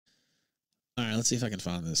Let's see if I can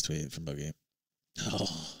find this tweet from Boogie.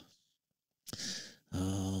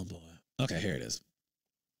 Oh boy. Okay, here it is.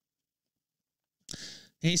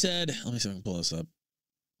 He said, let me see if I can pull this up.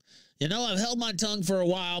 You know, I've held my tongue for a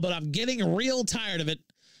while, but I'm getting real tired of it.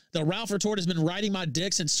 The Ralph retort has been riding my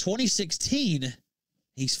dick since 2016.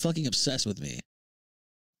 He's fucking obsessed with me.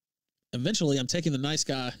 Eventually, I'm taking the nice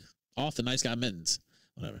guy off the nice guy mittens.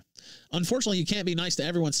 Whatever. Unfortunately, you can't be nice to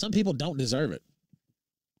everyone. Some people don't deserve it.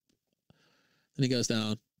 Then he goes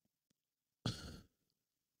down.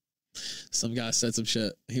 Some guy said some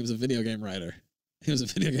shit. He was a video game writer. He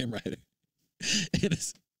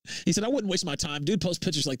said, I wouldn't waste my time. Dude posts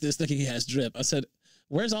pictures like this thinking he has drip. I said,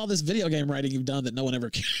 where's all this video game writing you've done that no one ever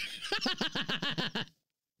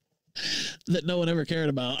that no one ever cared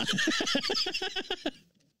about?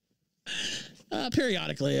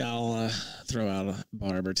 Periodically, I'll throw out a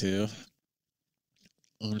barb or two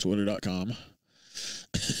on Twitter.com.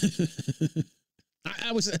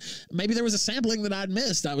 I was maybe there was a sampling that I'd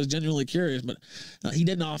missed. I was genuinely curious, but he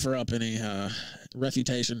didn't offer up any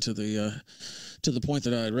refutation to the point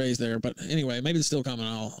that I had raised there. But anyway, maybe it's still coming.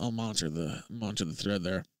 I'll monitor the thread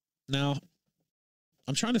there. Now,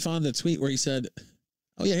 I'm trying to find the tweet where he said,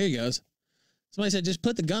 "Oh yeah, here he goes." Somebody said, "Just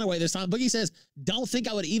put the gun away this time." Boogie says, "Don't think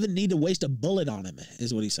I would even need to waste a bullet on him,"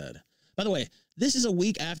 is what he said. By the way, this is a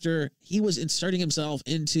week after he was inserting himself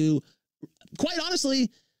into, quite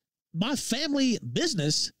honestly, my family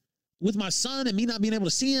business with my son and me not being able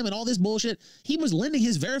to see him and all this bullshit. He was lending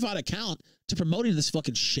his verified account to promoting this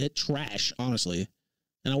fucking shit trash, honestly.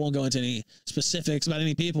 And I won't go into any specifics about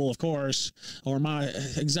any people, of course, or my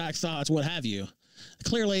exact thoughts, what have you.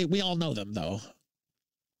 Clearly, we all know them, though.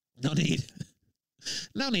 No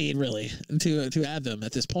need really to add them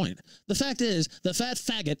at this point. The fact is, the fat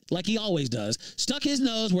faggot, like he always does, stuck his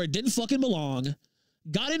nose where it didn't fucking belong,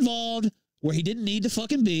 got involved where he didn't need to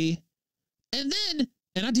fucking be, and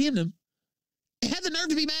I DM'd him, had the nerve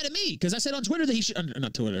to be mad at me, because I said on Twitter that he should,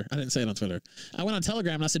 not Twitter, I didn't say it on Twitter. I went on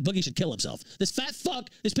Telegram and I said Boogie should kill himself. This fat fuck,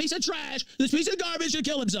 this piece of trash, this piece of garbage should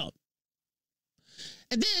kill himself.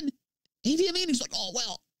 And then he DM'd me and he's like, oh,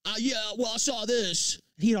 well, yeah, well, I saw this.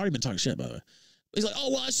 He had already been talking shit, by the way. He's like, oh,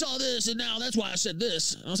 well, I saw this, and now that's why I said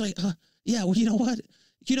this. And I was like, yeah, well, you know what?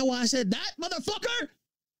 You know why I said that, motherfucker?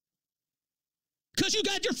 Because you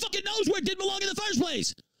got your fucking nose where it didn't belong in the first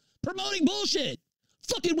place. Promoting bullshit.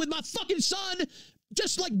 Fucking with my fucking son.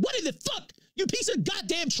 Just like, what in the fuck? You piece of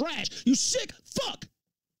goddamn trash. You sick fuck.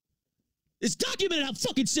 It's documented how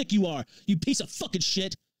fucking sick you are. You piece of fucking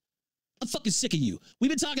shit. I'm fucking sick of you.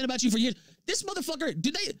 We've been talking about you for years. This motherfucker,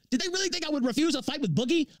 did they really think I would refuse a fight with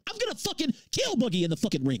Boogie? I'm gonna fucking kill Boogie in the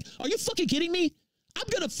fucking ring. Are you fucking kidding me? I'm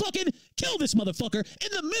gonna fucking kill this motherfucker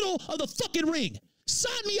in the middle of the fucking ring.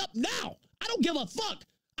 Sign me up now. I don't give a fuck.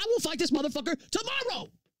 I will fight this motherfucker tomorrow.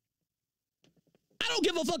 I don't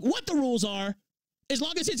give a fuck what the rules are, as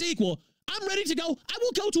long as it's equal. I'm ready to go. I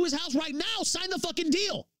will go to his house right now, sign the fucking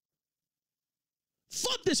deal.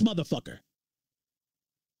 Fuck this motherfucker.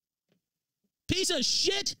 Piece of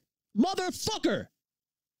shit motherfucker.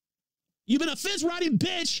 You've been a fence-riding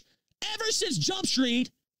bitch ever since Jump Street,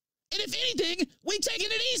 and if anything, we taking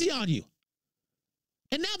it easy on you.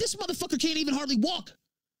 And now this motherfucker can't even hardly walk.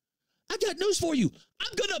 I got news for you.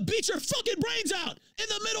 I'm gonna beat your fucking brains out in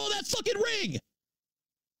the middle of that fucking ring.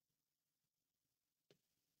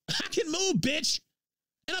 I can move, bitch.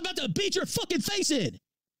 And I'm about to beat your fucking face in.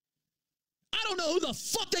 I don't know who the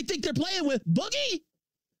fuck they think they're playing with. Boogie?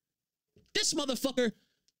 This motherfucker.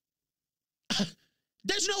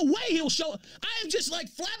 There's no way he'll show. I am just like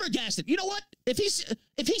flabbergasted. You know what? If he's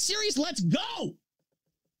serious, let's go.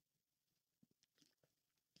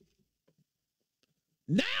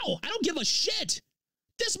 Now, I don't give a shit.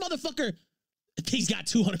 This motherfucker, he's got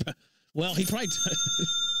 200. Well, he probably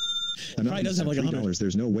does have like $100.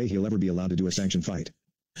 There's no way he'll ever be allowed to do a sanctioned fight.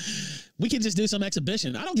 We can just do some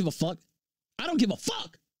exhibition. I don't give a fuck. I don't give a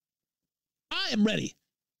fuck. I am ready.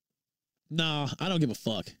 No, I don't give a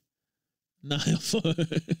fuck. No.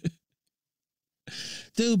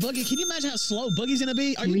 Dude, Boogie, can you imagine how slow Boogie's gonna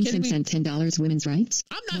be? Are you kidding me? $10 women's rights.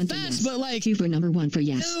 I'm not fast, but like 2 for number 1 for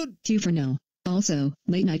yes. Dude. 2 for no. Also,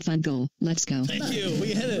 late night fun goal. Let's go. Thank you.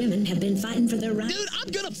 We hit it. Women have been fighting for their rights. Dude, I'm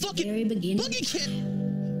gonna fucking Very beginning. Boogie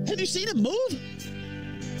can't. Have you seen him move?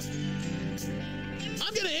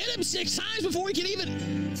 I'm gonna hit him 6 times before he can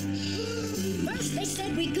even. First they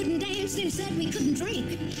said we couldn't dance, then said we couldn't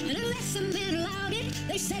drink. And unless a man allowed it,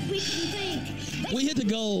 they said we couldn't think. We hit the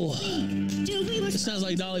goal. It sounds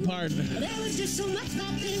like Dolly Parton. There was just so much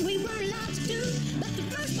back then we weren't allowed to do. But the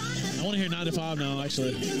first part of I want to hear 9 to 5 now,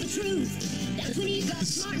 actually. the truth. That's when he got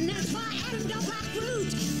smart, and that's why Adam don't like fruit.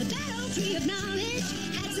 But that old tree of knowledge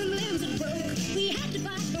had some limbs that broke. We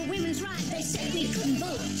women's rights. They said we couldn't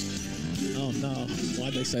vote. Oh no.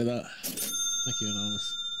 Why'd they say that? Thank you,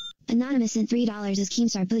 Anonymous. Anonymous sent $3. Is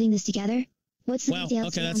Keemstar putting this together? What's the Well, details?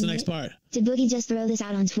 okay, that's the next part. Did Boogie just throw this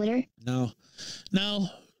out on Twitter? No,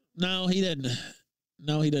 he didn't.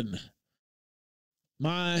 No, he didn't.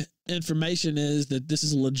 My information is that this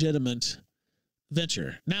is a legitimate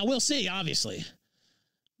venture. Now we'll see, obviously,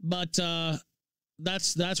 but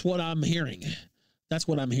that's what I'm hearing. That's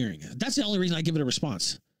what I'm hearing. That's the only reason I give it a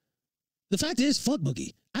response. The fact is, fuck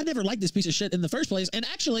Boogie. I never liked this piece of shit in the first place, and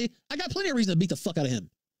actually, I got plenty of reason to beat the fuck out of him.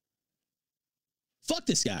 Fuck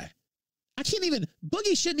this guy. I can't even.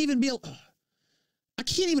 Boogie shouldn't even be. I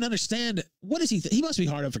can't even understand. What is he? He must be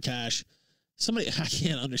hard up for cash. Somebody. I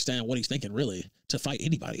can't understand what he's thinking, really, to fight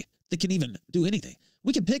anybody that can even do anything.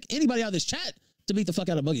 We can pick anybody out of this chat to beat the fuck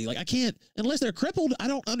out of Boogie. Like, I can't, unless they're crippled. I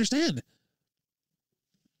don't understand.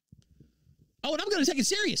 Oh, and I'm going to take it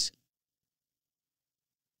serious.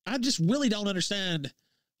 I just really don't understand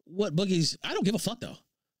what Boogie's. I don't give a fuck, though.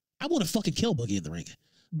 I want to fucking kill Boogie in the ring.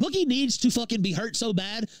 Boogie needs to fucking be hurt so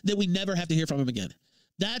bad that we never have to hear from him again.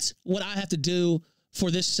 That's what I have to do for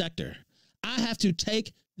this sector. I have to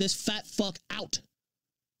take this fat fuck out.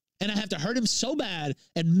 And I have to hurt him so bad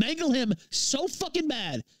and mangle him so fucking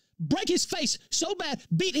bad, break his face so bad,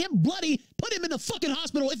 beat him bloody, put him in the fucking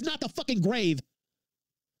hospital, if not the fucking grave.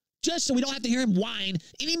 Just so we don't have to hear him whine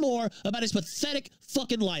anymore about his pathetic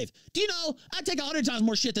fucking life. Do you know, I take 100 times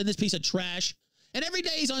more shit than this piece of trash. And every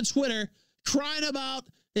day he's on Twitter crying about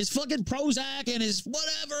his fucking Prozac and his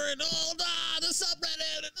whatever and all the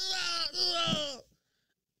subreddit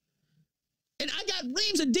and I got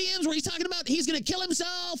reams of DMs where he's talking about he's gonna kill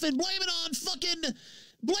himself and blame it on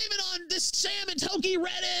this Sam and Toki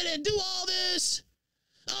Reddit and do all this.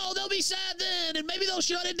 Oh, they'll be sad then and maybe they'll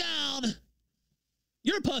shut it down.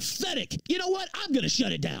 You're pathetic. You know what? I'm gonna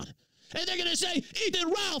shut it down. And they're gonna say, Ethan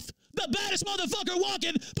Ralph, the baddest motherfucker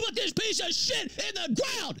walking, put this piece of shit in the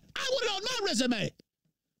ground. I want it on my resume.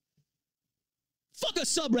 Fuck a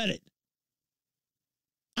subreddit.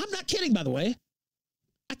 I'm not kidding, by the way.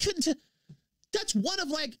 I couldn't. That's one of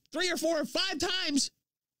like 3 or 4 or 5 times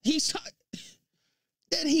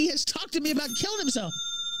that he has talked to me about killing himself.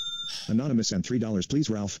 Anonymous sent $3. Please,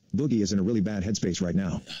 Ralph. Boogie is in a really bad headspace right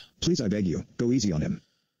now. Please, I beg you, go easy on him.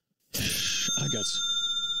 I guess.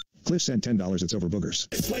 Cliff sent $10. It's over boogers.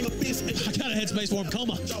 I got a headspace for him.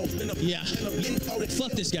 Coma. Yeah.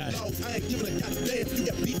 Fuck this guy.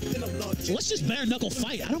 Let's just bare knuckle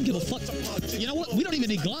fight. I don't give a fuck. You know what? We don't even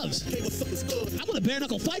need gloves. I want to bare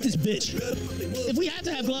knuckle fight this bitch. If we have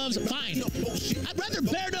to have gloves, fine. I'd rather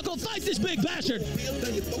bare knuckle fight this big bastard.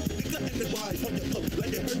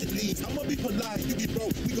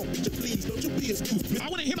 I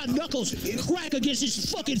want to hear my knuckles crack against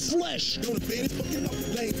his fucking flesh.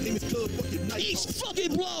 He's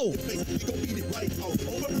fucking blow.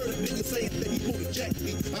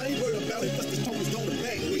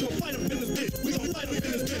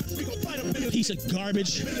 Piece of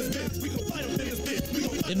garbage.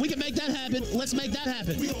 If we can make that happen, let's make that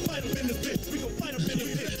happen.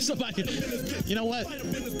 Somebody, you know what?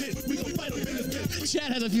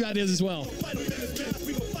 Chad has a few ideas as well.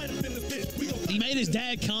 He made his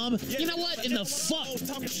dad come. You know what? In the fuck.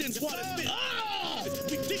 Oh!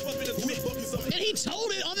 And he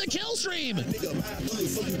told it on the Killstream.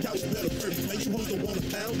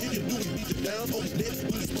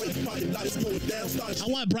 I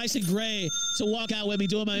want Bryson Gray to walk out with me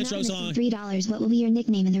doing my intro song. $3. What will be your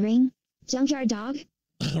nickname in the ring? Junkyard Dog?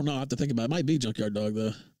 I don't know. I have to think about it. It might be Junkyard Dog,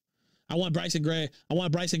 though. I want Bryson Gray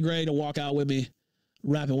to walk out with me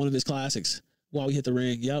rapping one of his classics while we hit the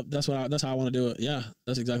ring. Yep, that's how I want to do it. Yeah,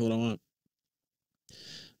 that's exactly what I want.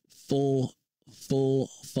 Full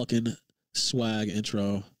fucking swag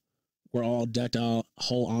intro. We're all decked out,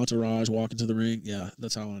 whole entourage walking to the ring. Yeah,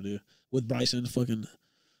 that's how I want to do it. With Bryson fucking,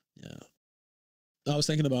 yeah. I was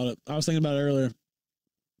thinking about it earlier.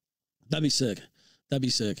 That'd be sick.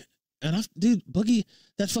 And dude, Boogie,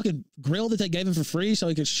 that fucking grill that they gave him for free so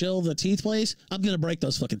he could shill the teeth place, I'm going to break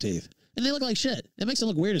those fucking teeth. And they look like shit. It makes them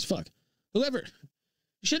look weird as fuck. Whoever,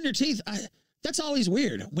 shitting your teeth, that's always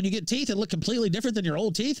weird. When you get teeth that look completely different than your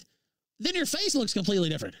old teeth, then your face looks completely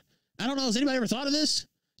different. I don't know, has anybody ever thought of this?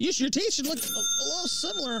 Your teeth should look a little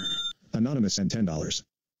similar. Anonymous sent $10.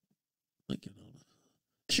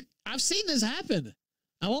 I've seen this happen.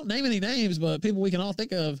 I won't name any names, but people we can all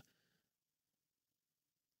think of.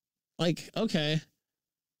 Like, okay,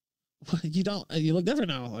 you look different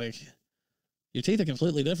now. Like, your teeth are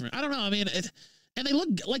completely different. I don't know. I mean, and they look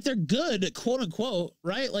like they're good, quote unquote,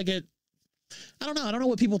 right? Like I don't know. I don't know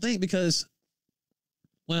what people think because,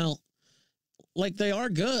 well, like they are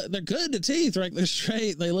good. They're good to teeth, right? They're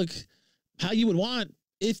straight. They look how you would want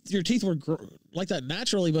if your teeth were like that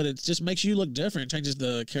naturally, but it just makes you look different. It changes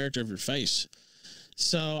the character of your face.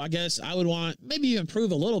 So I guess I would want, maybe you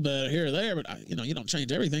improve a little bit here or there, but you know, you don't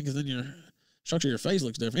change everything because then your structure of your face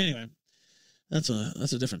looks different. Anyway, that's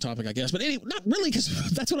a different topic, I guess. But anyway, not really,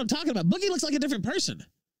 because that's what I'm talking about. Boogie looks like a different person.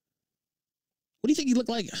 What do you think he looked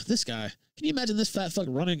like? This guy. Can you imagine this fat fuck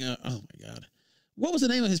running? Oh my God. What was the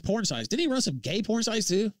name of his porn sites? Didn't he run some gay porn sites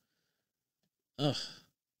too? Ugh.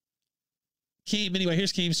 Keem, anyway,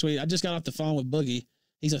 here's Keem's tweet. I just got off the phone with Boogie.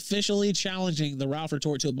 He's officially challenging the Ralph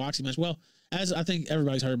Retort to a boxing match. Well, as I think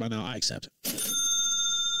everybody's heard by now, I accept.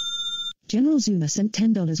 General Zuma sent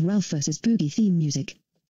 $10 Ralph versus Boogie theme music.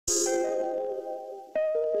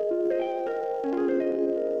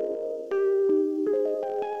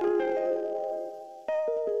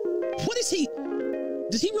 What is he?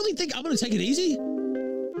 Does he really think I'm going to take it easy?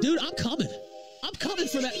 Dude, I'm coming. I'm coming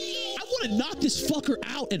for that. I want to knock this fucker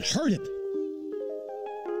out and hurt him.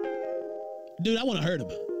 Dude, I want to hurt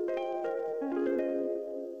him.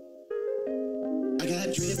 I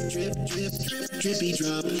got drip, drip, drip, drippy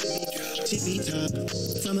drop, tippy top,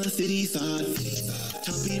 from a fitty thought.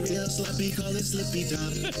 Toppy real sloppy, call it slippy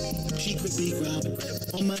top. She quippy grab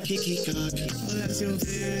on my kicky cock. Oh, that's your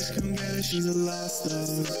bitch, come get her, she's a lost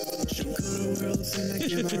dog. She'll go to world, and I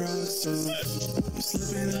get my rocks off. You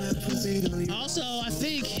slipping in that pussy, don't you? Also, I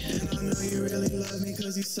think, I know you really love me,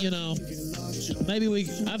 cause you suck. you know, maybe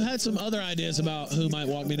I've had some other ideas about who might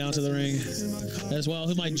walk me down to the ring as well,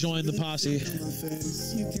 who might join the posse.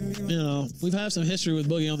 You know, we've had some history with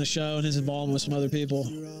Boogie on the show and his involvement with some other people.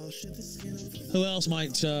 Who else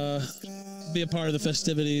might be a part of the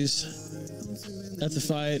festivities at the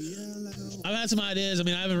fight? I've had some ideas. I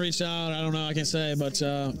mean, I haven't reached out. I don't know. I can't say, but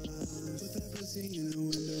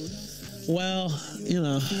well, you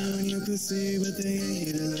know, I'm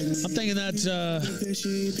thinking that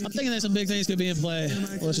some big things could be in play.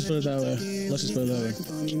 Let's just put it that way. Let's just put it that way.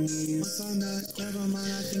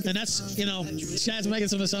 And that's, you know, Chad's making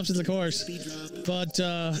some assumptions, of course, but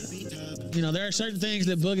you know, there are certain things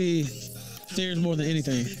that Boogie fears more than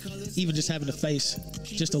anything, even just having to face,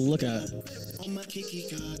 just to look at it.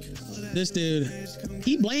 This dude,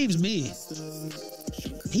 he blames me.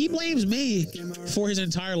 He blames me for his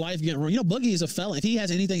entire life getting wrong. You know, Boogie is a felon. If he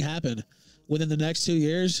has anything happen within the next 2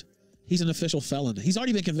 years, he's an official felon. He's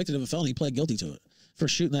already been convicted of a felony. He pled guilty to it for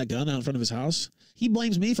shooting that gun out in front of his house. He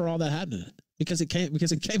blames me for all that happening because it came on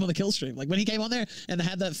the Killstream. Like when he came on there and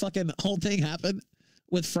had that fucking whole thing happen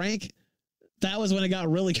with Frank, that was when it got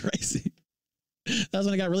really crazy. That was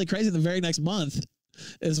when it got really crazy. The very next month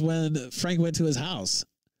is when Frank went to his house.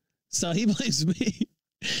 So he blames me.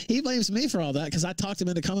 He blames me for all that because I talked him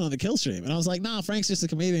into coming on the Killstream. And I was like, nah, Frank's just a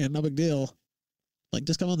comedian. No big deal. Like,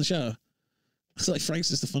 just come on the show. I was like, Frank's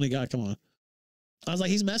just a funny guy. Come on. I was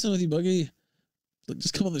like, he's messing with you, Boogie. Like,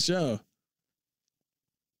 just come on the show.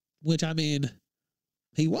 Which, I mean,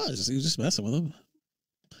 he was. He was just messing with him.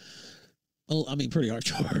 Well, I mean, pretty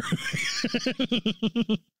hardcore.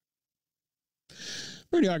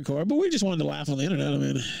 Pretty hardcore, but we just wanted to laugh on the internet. I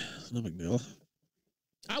mean, it's no big deal.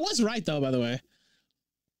 I was right, though, by the way.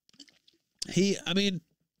 I mean,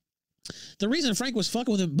 the reason Frank was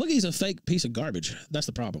fucking with him, Boogie's a fake piece of garbage. That's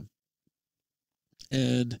the problem.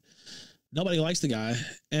 And nobody likes the guy.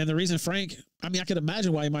 And the reason Frank, I mean, I could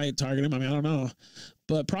imagine why he might target him. I mean, I don't know.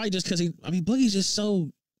 But probably just because Boogie's just so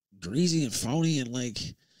greasy and phony and like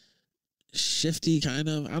shifty kind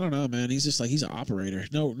of. I don't know, man. He's just like, he's an operator.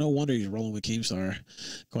 No wonder he's rolling with Keemstar,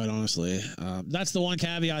 quite honestly. That's the one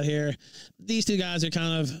caveat here. These two guys are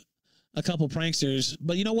kind of a couple pranksters,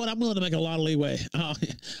 but you know what? I'm willing to make a lot of leeway.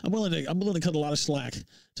 I'm willing to cut a lot of slack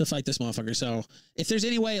to fight this motherfucker. So if there's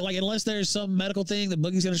any way, like, unless there's some medical thing that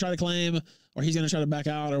Boogie's going to try to claim or he's going to try to back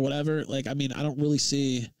out or whatever, like, I mean, I don't really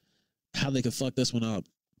see how they could fuck this one up,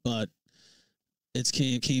 but it's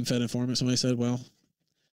Keem Fed informant. Somebody said, well,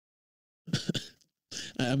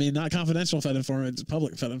 I mean, not confidential Fed informant, it's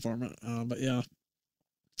public Fed informant. But yeah,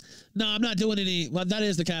 no, I'm not doing any. Well, that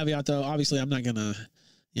is the caveat, though. Obviously, I'm not gonna,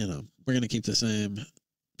 you know, we're gonna keep the same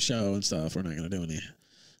show and stuff. We're not gonna do any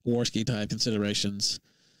Warski type considerations,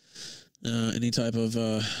 any type of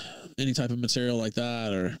material like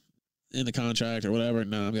that, or in the contract or whatever.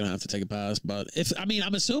 No, I'm gonna have to take a pass. But if, I mean,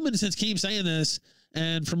 I'm assuming since Keem's saying this,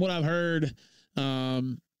 and from what I've heard,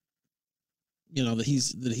 you know, that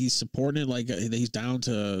he's supporting it, like that he's down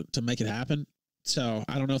to make it happen. So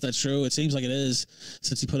I don't know if that's true. It seems like it is,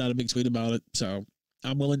 since he put out a big tweet about it. So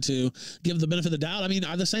I'm willing to give the benefit of the doubt. I mean,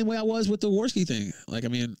 the same way I was with the Warski thing. Like, I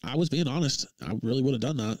mean, I was being honest. I really would have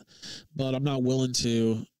done that, but I'm not willing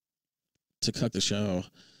to cut the show.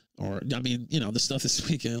 or I mean, you know, the stuff this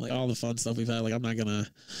weekend, like all the fun stuff we've had. Like I'm not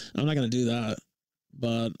gonna do that.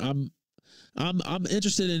 But I'm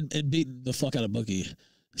interested in beating the fuck out of Boogie.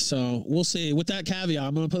 So we'll see. With that caveat,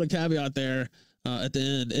 I'm gonna put a caveat there at the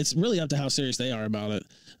end. It's really up to how serious they are about it.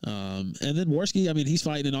 And then Worski, I mean, he's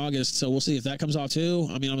fighting in August, so we'll see if that comes off too.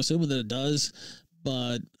 I mean, I'm assuming that it does,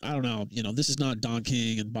 but I don't know. You know, this is not Don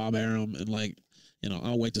King and Bob Arum, and like, you know,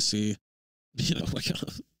 I'll wait to see. You know, like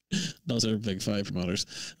those are big fight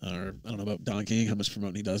promoters. Or I don't know about Don King, how much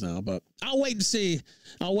promoting he does now, but I'll wait and see.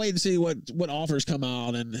 I'll wait and see what offers come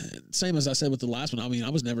out. And same as I said with the last one, I mean, I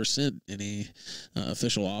was never sent any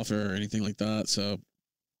official offer or anything like that. So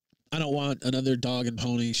I don't want another dog and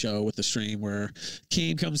pony show with the stream where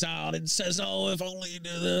Keem comes out and says, "Oh, if only you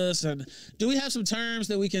do this." And do we have some terms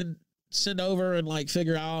that we can send over and like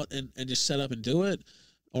figure out and just set up and do it,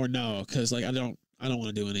 or no? Because like I don't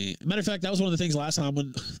want to do any. Matter of fact, that was one of the things last time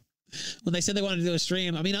when they said they wanted to do a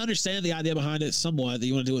stream. I mean, I understand the idea behind it somewhat, that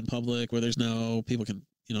you want to do it in public where there's no people can,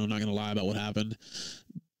 you know, not going to lie about what happened.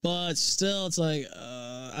 But still, it's like,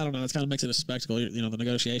 I don't know. It kind of makes it a spectacle, you know, the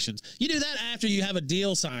negotiations. You do that after you have a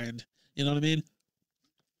deal signed. You know what I mean?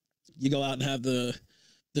 You go out and have the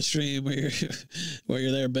stream where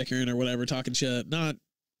you're there bickering or whatever, talking shit. Not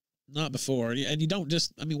before. And you don't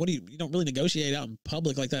just, I mean, you don't really negotiate out in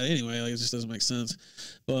public like that anyway. Like, it just doesn't make sense.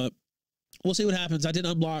 But we'll see what happens. I did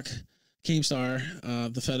unblock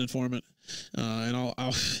Keemstar, the Fed informant. And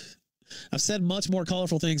I've said much more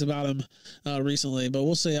colorful things about him recently, but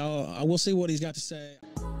we'll see. We'll see what he's got to say.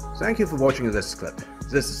 Thank you for watching this clip.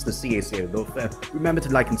 This is the CACA Loaf. Remember to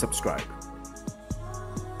like and subscribe.